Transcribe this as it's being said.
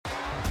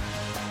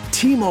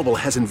T-Mobile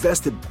has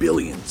invested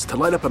billions to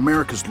light up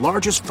America's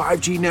largest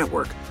 5G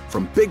network,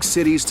 from big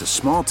cities to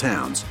small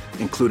towns,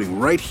 including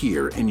right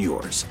here in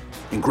yours.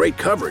 And great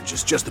coverage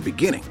is just the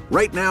beginning.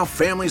 Right now,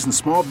 families and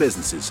small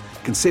businesses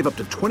can save up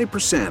to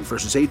 20%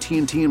 versus AT&T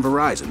and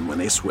Verizon when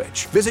they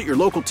switch. Visit your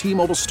local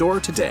T-Mobile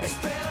store today.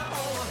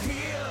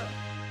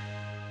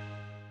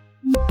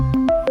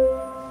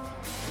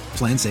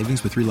 Plan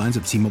savings with 3 lines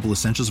of T-Mobile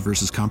Essentials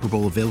versus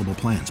comparable available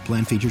plans.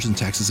 Plan features and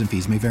taxes and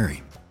fees may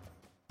vary.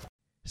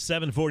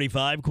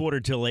 7:45, quarter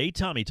till 8.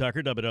 Tommy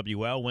Tucker,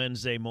 WWL,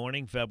 Wednesday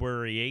morning,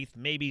 February 8th.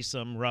 Maybe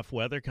some rough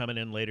weather coming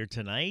in later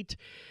tonight,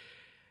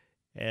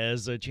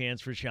 as a chance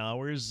for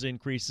showers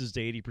increases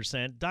to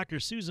 80%. Dr.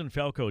 Susan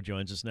Felko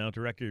joins us now,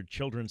 director at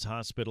Children's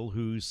Hospital,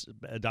 who's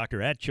a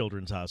doctor at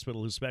Children's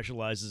Hospital, who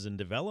specializes in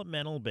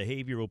developmental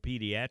behavioral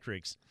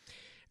pediatrics.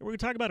 And we're going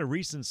to talk about a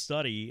recent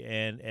study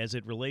and as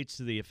it relates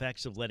to the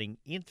effects of letting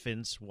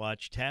infants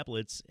watch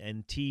tablets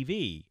and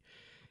TV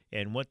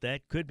and what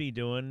that could be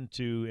doing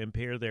to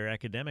impair their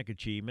academic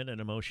achievement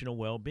and emotional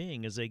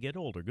well-being as they get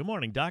older. Good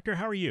morning, doctor.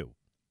 How are you?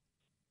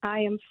 I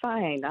am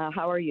fine.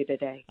 How are you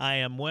today? I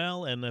am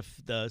well, and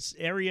the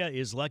area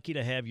is lucky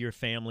to have your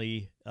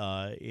family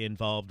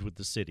involved with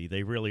the city.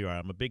 They really are.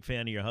 I'm a big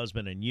fan of your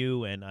husband and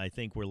you, and I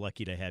think we're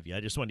lucky to have you. I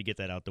just wanted to get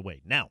that out the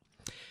way. Now,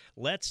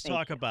 let's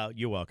talk about,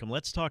 you're welcome,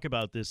 let's talk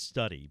about this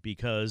study,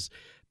 because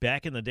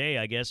back in the day,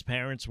 I guess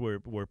parents were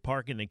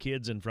parking the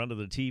kids in front of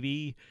the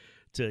TV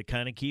to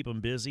kind of keep them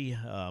busy,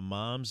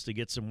 moms to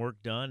get some work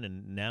done,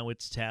 and now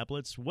it's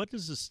tablets. What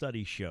does the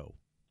study show?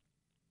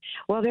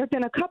 Well, there have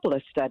been a couple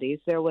of studies.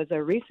 There was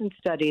a recent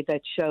study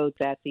that showed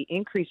that the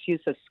increased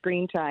use of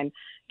screen time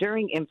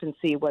during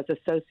infancy was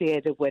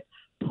associated with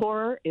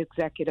poor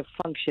executive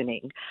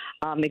functioning.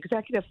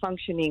 Executive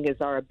functioning is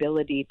our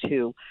ability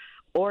to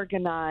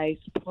organize,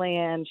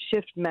 plan,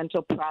 shift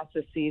mental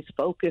processes,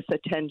 focus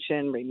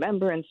attention,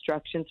 remember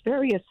instructions,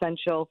 very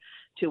essential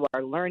to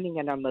our learning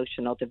and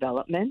emotional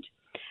development.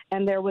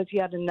 And there was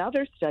yet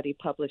another study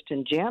published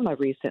in JAMA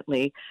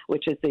recently,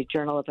 which is the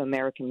Journal of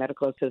American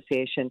Medical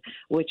Association,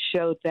 which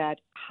showed that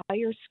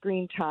higher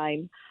screen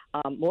time,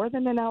 more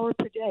than an hour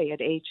per day at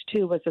age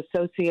 2, was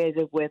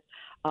associated with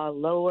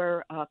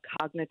lower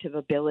cognitive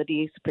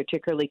abilities,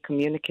 particularly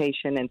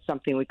communication and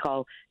something we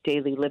call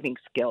daily living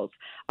skills.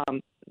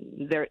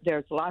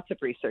 There's lots of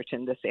research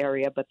in this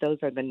area, but those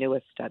are the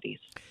newest studies.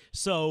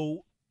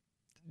 So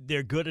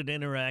they're good at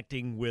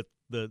interacting with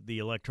the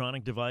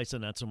electronic device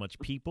and not so much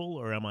people,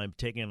 or am I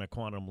taking a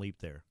quantum leap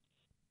there?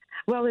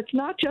 Well, it's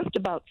not just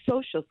about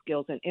social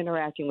skills and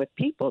interacting with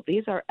people.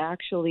 These are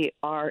actually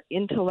our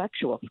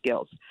intellectual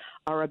skills,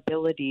 our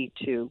ability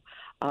to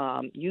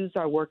use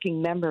our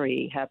working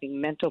memory, having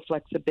mental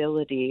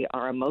flexibility,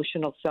 our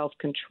emotional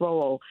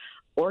self-control,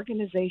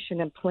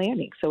 organization, and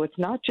planning. So it's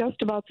not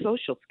just about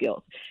social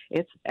skills.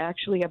 It's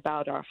actually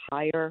about our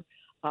higher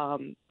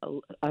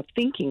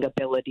thinking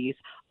abilities.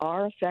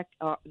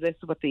 This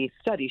is what the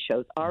study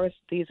shows.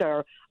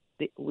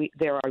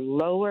 There are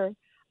lower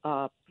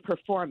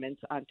performance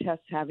on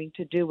tests having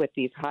to do with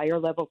these higher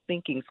level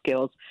thinking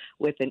skills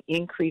with an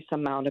increased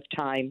amount of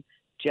time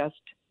just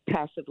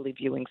passively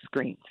viewing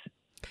screens.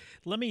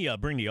 Let me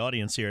bring the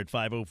audience here at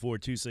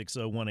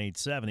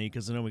 504-260-1870,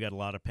 because I know we got a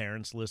lot of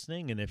parents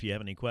listening, and if you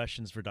have any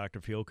questions for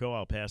Dr. Fielko,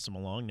 I'll pass them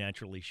along.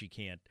 Naturally, she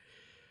can't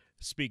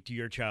speak to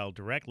your child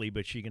directly,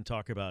 but she can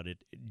talk about it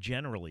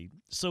generally.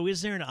 So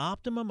is there an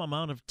optimum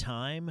amount of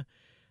time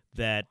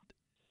that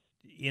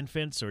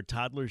infants or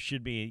toddlers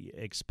should be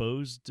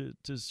exposed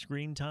to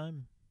screen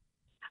time?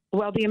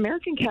 Well, the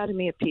American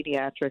Academy of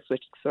Pediatrics,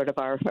 which is sort of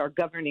our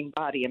governing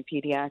body in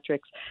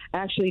pediatrics,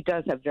 actually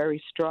does have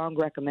very strong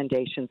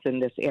recommendations in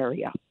this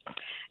area.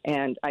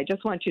 And I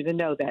just want you to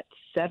know that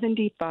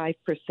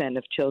 75%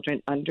 of children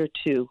under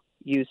 2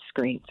 use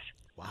screens.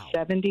 Wow.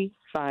 75%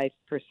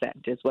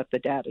 is what the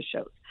data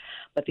shows.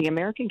 But the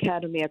American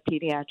Academy of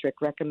Pediatrics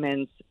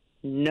recommends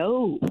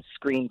no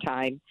screen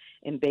time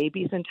in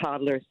babies and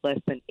toddlers less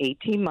than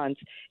 18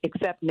 months,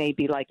 except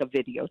maybe like a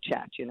video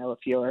chat,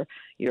 if you're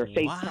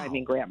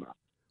FaceTiming grandma.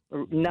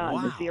 None,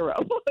 wow. 0.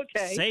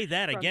 Okay. Say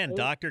that again,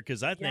 doctor,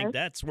 because I think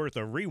that's worth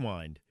a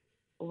rewind.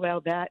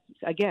 Well, that,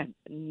 again,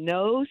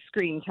 no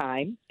screen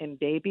time in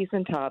babies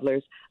and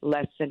toddlers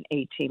less than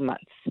 18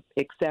 months,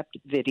 except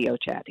video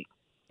chatting.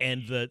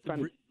 And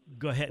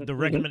go ahead. The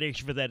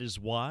recommendation for that is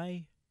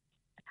why?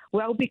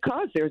 Well,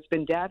 because there's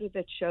been data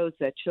that shows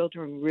that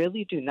children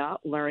really do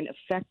not learn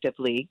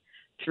effectively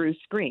through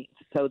screens.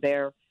 So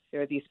there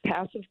are these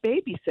passive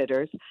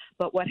babysitters,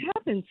 but what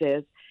happens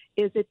is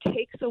it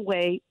takes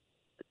away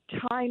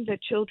time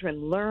that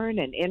children learn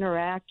and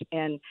interact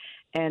and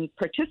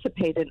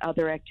participate in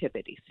other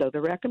activities. So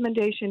the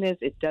recommendation is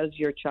it does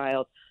your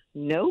child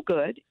no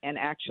good, and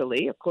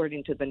actually,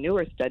 according to the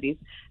newer studies,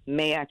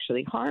 may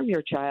actually harm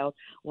your child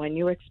when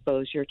you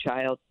expose your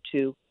child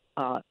to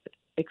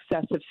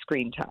excessive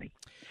screen time.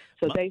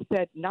 So they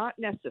said not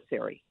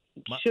necessary.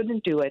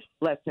 Shouldn't do it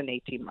less than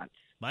 18 months.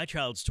 My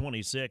child's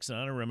 26, and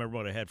I don't remember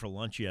what I had for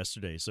lunch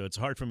yesterday, so it's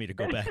hard for me to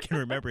go back and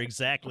remember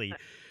exactly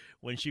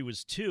when she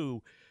was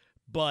 2.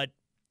 But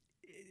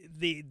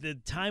the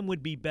time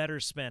would be better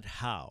spent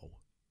how?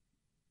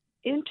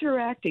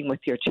 Interacting with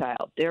your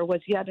child. There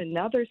was yet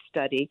another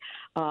study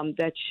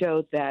that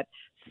showed that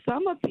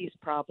some of these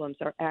problems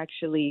are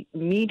actually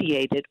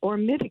mediated or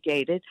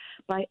mitigated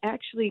by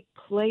actually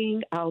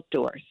playing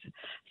outdoors.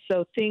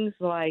 So things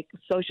like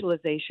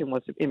socialization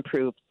was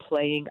improved,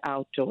 playing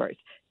outdoors,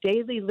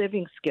 daily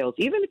living skills,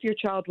 even if your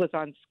child was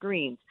on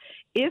screens.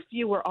 If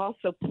you were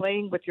also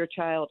playing with your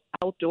child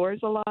outdoors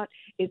a lot,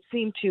 it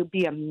seemed to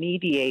be a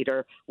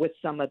mediator with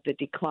some of the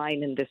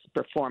decline in this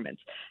performance.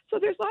 So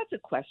there's lots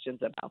of questions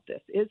about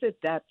this. Is it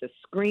that the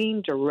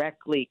screen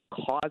directly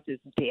causes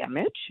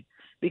damage?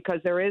 Because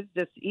there is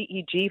this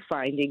EEG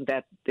finding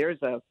that there's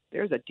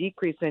a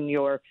decrease in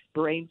your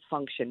brain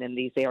function in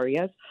these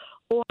areas,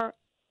 or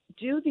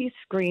do these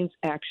screens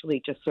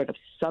actually just sort of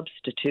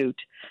substitute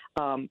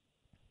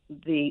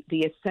the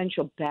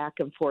essential back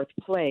and forth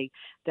play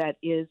that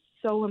is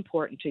so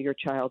important to your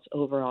child's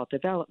overall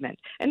development?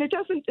 And it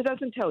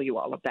doesn't tell you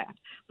all of that,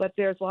 but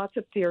there's lots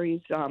of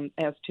theories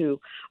as to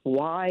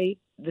why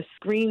the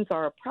screens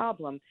are a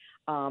problem.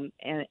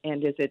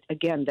 And is it,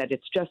 again, that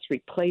it's just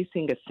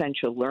replacing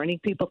essential learning?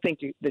 People think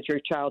that your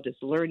child is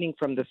learning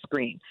from the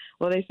screen.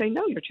 Well, they say,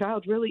 no, your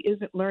child really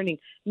isn't learning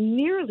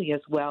nearly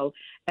as well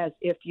as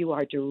if you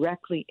are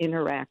directly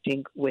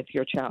interacting with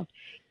your child.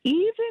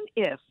 Even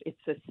if it's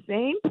the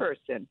same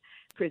person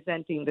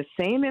presenting the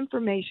same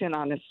information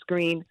on a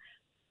screen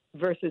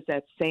versus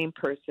that same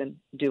person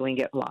doing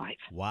it live.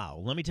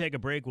 Wow. Let me take a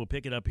break. We'll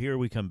pick it up here.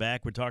 We come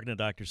back. We're talking to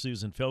Dr.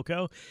 Susan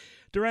Filko,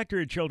 director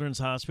at Children's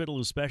Hospital,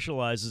 who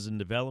specializes in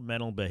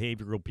developmental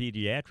behavioral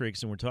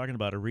pediatrics, and we're talking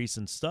about a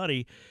recent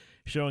study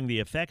showing the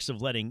effects of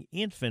letting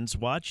infants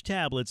watch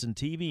tablets and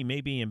TV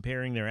may be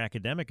impairing their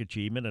academic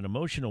achievement and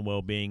emotional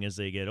well-being as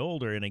they get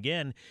older. And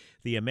again,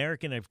 the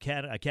American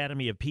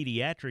Academy of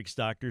Pediatrics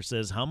doctor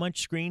says how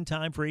much screen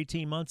time for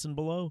 18 months and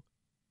below?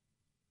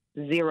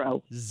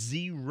 Zero.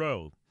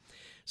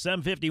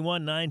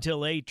 7:51, 9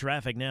 till 8,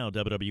 traffic now,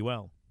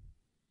 WWL.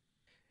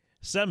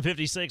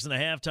 7:56 and a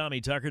half, Tommy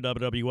Tucker,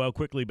 WWL.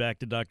 Quickly back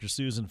to Dr.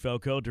 Susan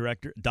Filko,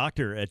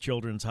 doctor at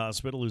Children's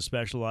Hospital, who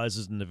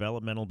specializes in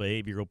developmental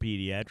behavioral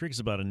pediatrics,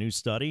 about a new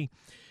study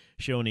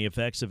showing the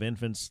effects of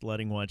infants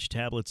letting watch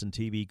tablets and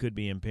TV could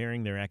be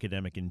impairing their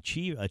academic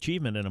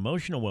achievement and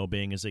emotional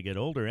well-being as they get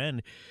older.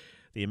 And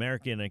the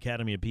American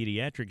Academy of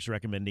Pediatrics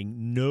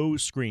recommending no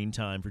screen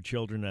time for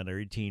children that are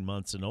 18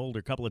 months and older.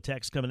 A couple of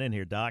texts coming in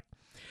here, Doc.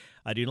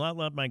 I do not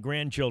let my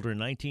grandchildren,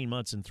 19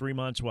 months and 3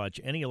 months, watch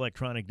any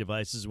electronic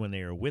devices when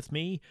they are with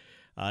me.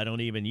 I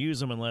don't even use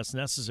them unless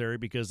necessary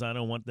because I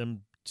don't want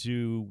them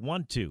to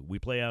want to. We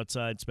play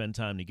outside, spend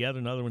time together.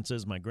 Another one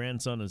says my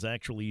grandson has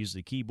actually used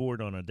a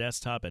keyboard on a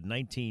desktop at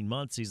 19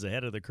 months. He's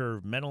ahead of the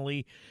curve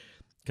mentally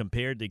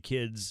compared to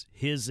kids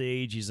his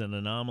age. He's an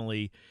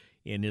anomaly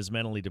in his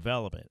mental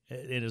development.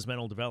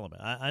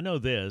 I know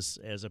this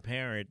as a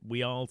parent.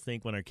 We all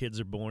think when our kids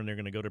are born, they're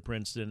going to go to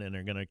Princeton and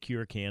they're going to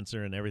cure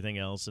cancer and everything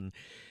else. And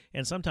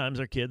sometimes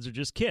our kids are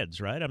just kids,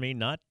 right? I mean,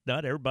 not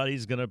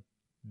everybody's going to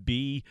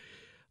be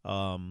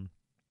the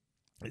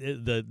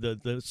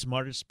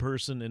smartest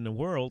person in the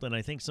world. And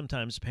I think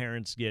sometimes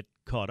parents get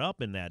caught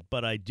up in that.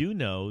 But I do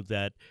know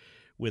that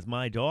with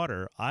my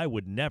daughter, I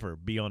would never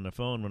be on the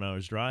phone when I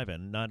was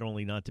driving, not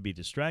only not to be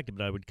distracted,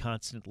 but I would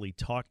constantly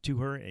talk to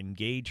her,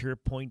 engage her,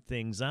 point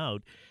things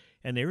out.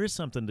 And there is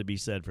something to be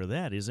said for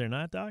that, is there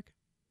not, Doc?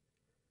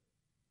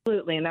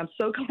 Absolutely, and I'm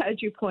so glad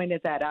you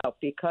pointed that out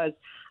because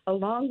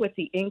along with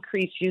the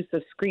increased use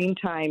of screen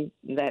time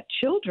that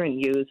children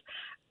use,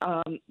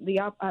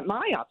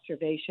 my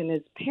observation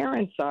is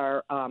parents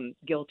are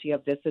guilty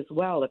of this as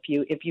well.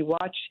 If you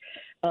watch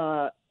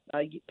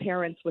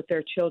parents with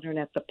their children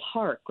at the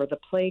park or the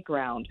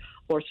playground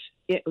or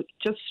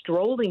just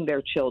strolling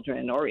their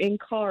children or in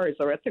cars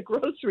or at the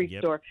grocery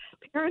store,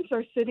 parents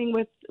are sitting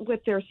with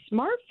their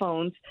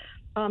smartphones,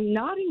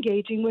 not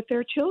engaging with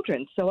their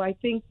children. So I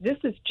think this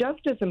is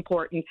just as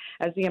important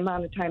as the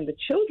amount of time the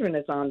children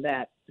is on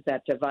that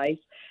device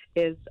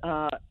is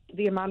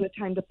the amount of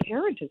time the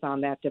parent is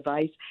on that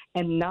device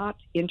and not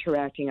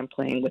interacting and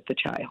playing with the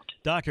child.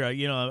 Doctor,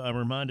 I'm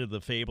reminded of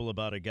the fable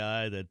about a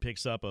guy that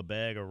picks up a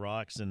bag of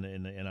rocks, and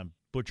I'm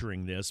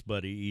butchering this,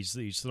 but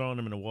he's throwing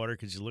them in the water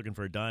because he's looking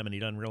for a diamond. He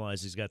doesn't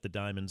realize he's got the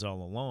diamonds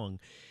all along.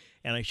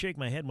 And I shake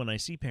my head when I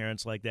see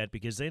parents like that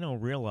because they don't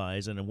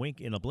realize in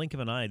a blink of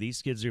an eye,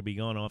 these kids are be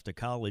going off to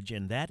college,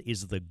 and that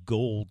is the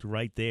gold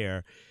right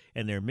there.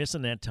 And they're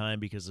missing that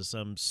time because of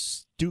some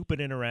stupid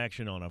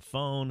interaction on a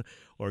phone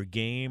or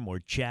game or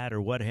chat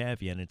or what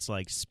have you. And it's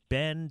like,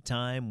 spend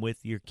time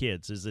with your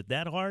kids. Is it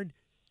that hard?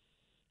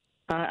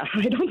 I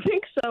don't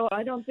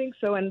think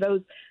so. And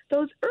those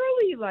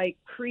early, like,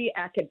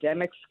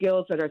 pre-academic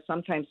skills that are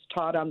sometimes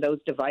taught on those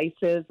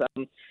devices,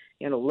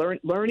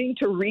 learning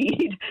to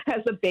read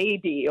as a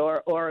baby,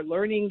 or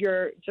learning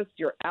your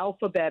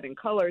alphabet and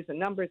colors and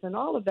numbers and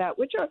all of that,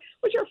 which are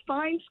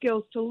fine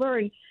skills to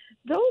learn.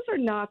 Those are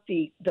not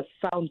the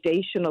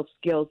foundational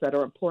skills that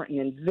are important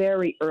in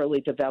very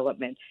early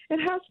development. It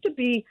has to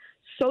be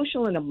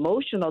social and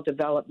emotional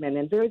development,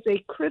 and there's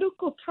a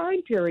critical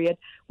time period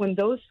when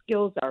those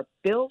skills are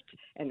built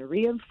and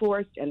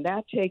reinforced, and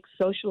that takes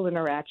social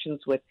interactions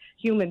with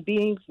human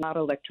beings, not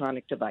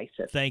electronic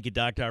devices. Thank you,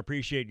 Doctor. I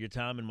appreciate your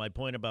time, and my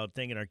point about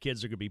thinking our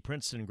kids are going to be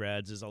Princeton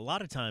grads is a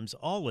lot of times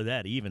all of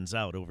that evens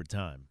out over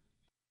time.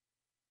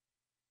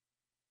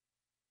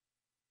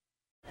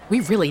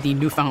 We really need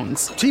new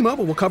phones.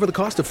 T-Mobile will cover the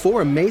cost of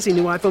 4 amazing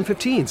new iPhone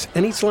 15s,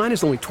 and each line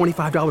is only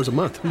 $25 a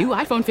month. New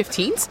iPhone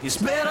 15s? It's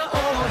better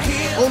over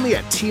here. Only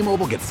at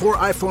T-Mobile, get 4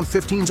 iPhone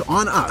 15s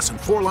on us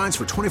and 4 lines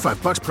for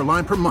 $25 per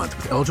line per month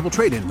with eligible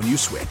trade-in when you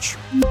switch.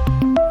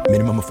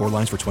 Minimum of 4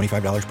 lines for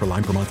 $25 per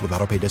line per month with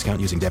autopay discount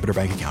using debit or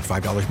bank account.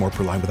 $5 more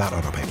per line without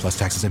autopay, plus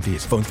taxes and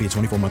fees. Phone fee at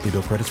 24 monthly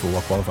bill credits for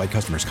well-qualified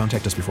customers.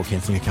 Contact us before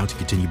canceling account to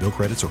continue bill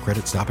credits or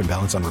credit stop and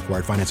balance on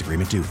required finance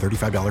agreement due.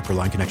 $35 per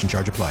line connection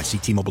charge applies. See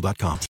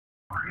T-Mobile.com.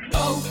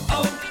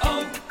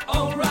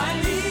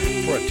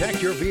 O'Reilly.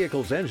 Protect your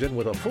vehicle's engine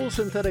with a full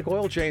synthetic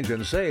oil change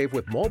and save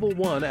with Mobil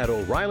 1 at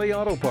O'Reilly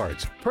Auto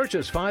Parts.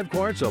 Purchase 5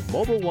 quarts of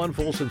Mobil 1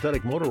 full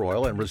synthetic motor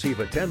oil and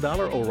receive a $10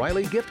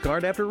 O'Reilly gift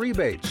card after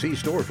rebate. See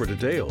store for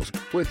details.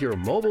 With your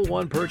Mobil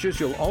 1 purchase,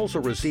 you'll also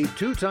receive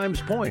 2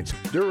 times points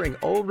during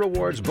O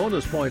Rewards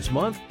Bonus Points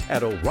Month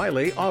at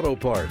O'Reilly Auto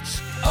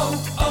Parts.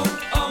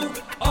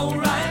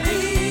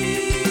 O'Reilly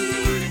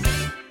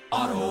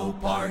Auto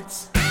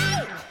Parts.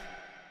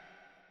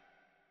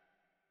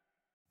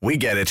 We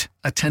get it.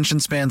 Attention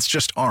spans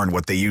just aren't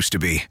what they used to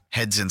be.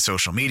 Heads in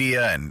social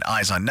media and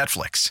eyes on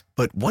Netflix.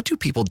 But what do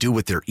people do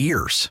with their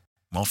ears?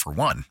 Well, for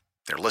one,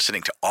 they're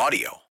listening to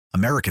audio.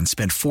 Americans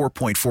spend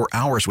 4.4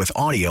 hours with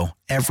audio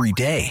every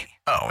day.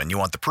 Oh, and you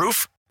want the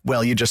proof?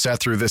 Well, you just sat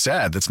through this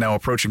ad that's now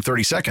approaching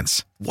 30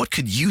 seconds. What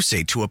could you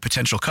say to a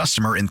potential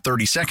customer in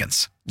 30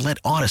 seconds? Let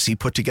Odyssey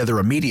put together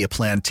a media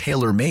plan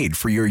tailor-made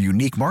for your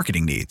unique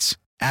marketing needs.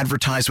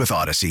 Advertise with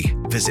Odyssey.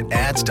 Visit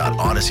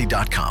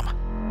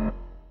ads.odyssey.com.